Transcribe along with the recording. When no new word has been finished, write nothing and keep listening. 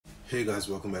Hey guys,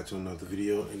 welcome back to another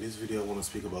video. In this video I want to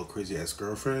speak about crazy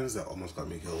ex-girlfriends that almost got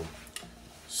me killed.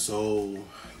 So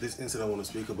this incident I want to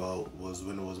speak about was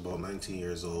when I was about 19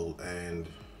 years old and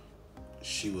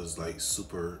she was like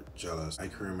super jealous. I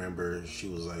can remember she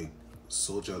was like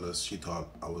so jealous she thought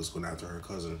I was going after her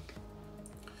cousin.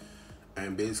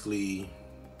 And basically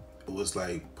it was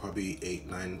like probably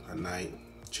 8, 9 at night,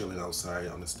 chilling outside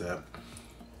on the step.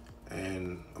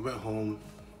 And I went home.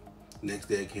 Next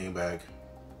day I came back.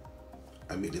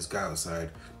 I met this guy outside.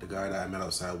 The guy that I met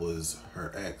outside was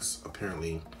her ex,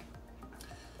 apparently.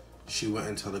 She went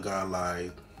and told the guy a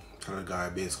lie. Told the guy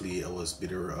basically I was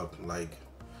beating her up. Like,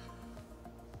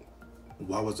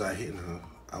 why was I hitting her?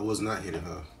 I was not hitting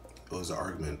her. It was an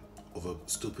argument over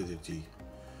stupidity.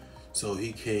 So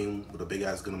he came with a big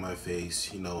ass gun in my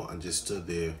face, and just stood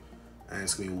there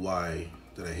asking me why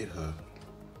did I hit her.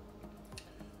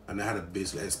 And I had to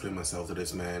basically explain myself to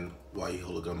this man why he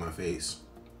held a gun in my face.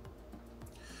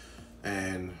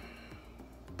 And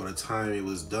by the time it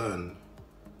was done,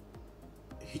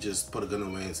 he just put a gun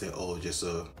away and said, oh, just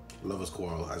a lover's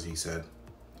quarrel, as he said.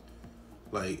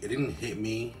 Like, it didn't hit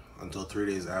me until 3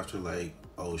 days after, like,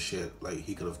 oh shit, like,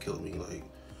 he could have killed me, like,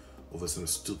 over some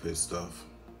stupid stuff.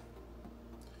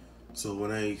 So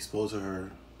when I exposed to her,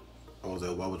 I was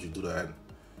like, why would you do that?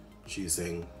 She's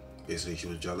saying, basically, she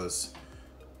was jealous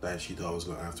that she thought I was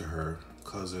going after her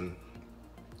cousin.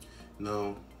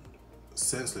 No.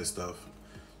 Senseless stuff.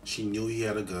 She knew he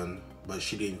had a gun, but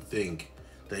she didn't think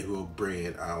that he would bring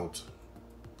it out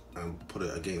and put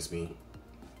it against me.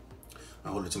 I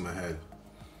hold it to my head.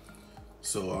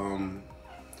 So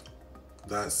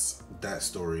that's that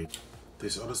story.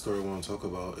 This other story I want to talk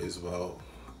about is about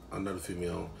another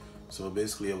female. So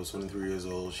basically I was 23 years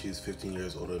old, she's 15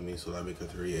 years older than me, so that make her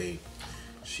 38.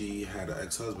 She had an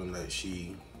ex-husband that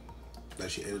she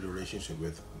ended the relationship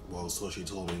with. Well, so she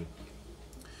told me.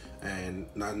 And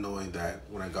not knowing that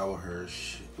when I got with her,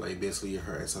 basically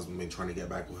her ex-husband been trying to get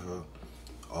back with her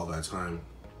all that time.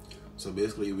 So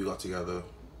basically we got together,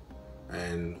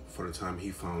 and for the time he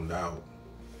found out,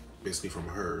 basically from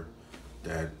her,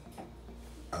 that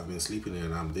I've been sleeping there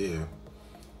and I'm there,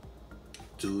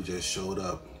 dude just showed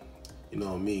up. You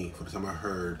know me, for the time I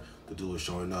heard the dude was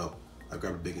showing up, I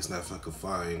grabbed the biggest knife I could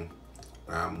find.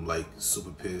 I'm like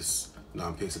super pissed.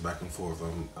 I'm pacing back and forth.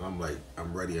 I'm like,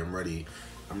 I'm ready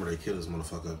to kill this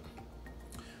motherfucker.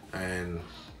 And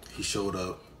he showed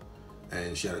up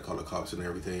and she had to call the cops and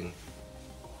everything.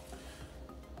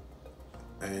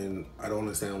 And I don't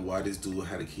understand why this dude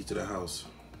had a key to the house.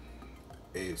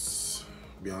 It's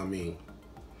beyond me.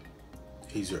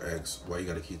 He's your ex, why you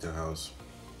got a key to the house?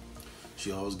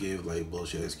 She always gave like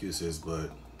bullshit excuses, but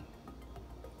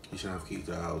he shouldn't have a key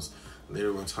to the house. And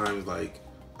there were times like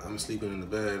I'm sleeping in the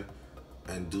bed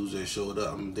and dude just showed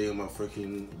up. I'm there in my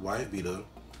freaking wife beater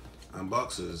and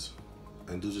boxers,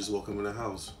 and dude just walk in the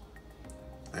house,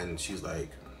 and she's like,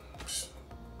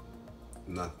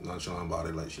 not nonchalant about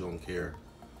it, like she don't care.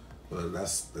 But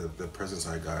that's the presence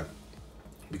I got,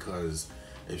 because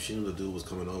if she knew the dude was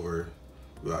coming over,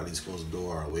 we would at least close the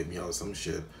door or wake me out or some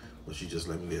shit. But she just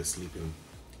let me there sleeping,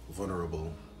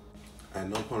 vulnerable. At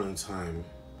no point in time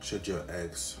should your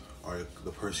ex or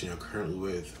the person you're currently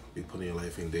with be putting your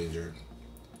life in danger.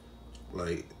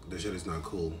 Like, this shit is not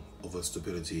cool. Over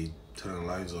stupidity, telling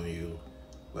lies on you,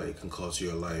 like, can cost you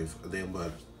your life. Then,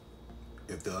 but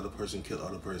if the other person killed the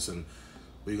other person,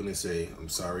 what are you gonna say? I'm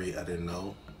sorry, I didn't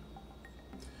know.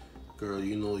 Girl,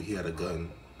 you know he had a gun.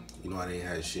 You know I didn't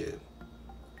have shit.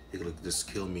 He could have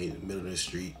just killed me in the middle of the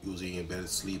street, using in bed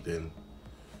sleeping,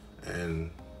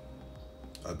 and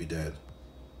I'd be dead.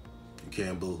 You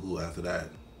can't boo-hoo after that.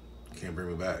 You can't bring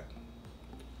me back.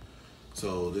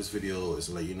 So this video is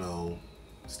to let you know,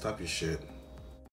 stop your shit.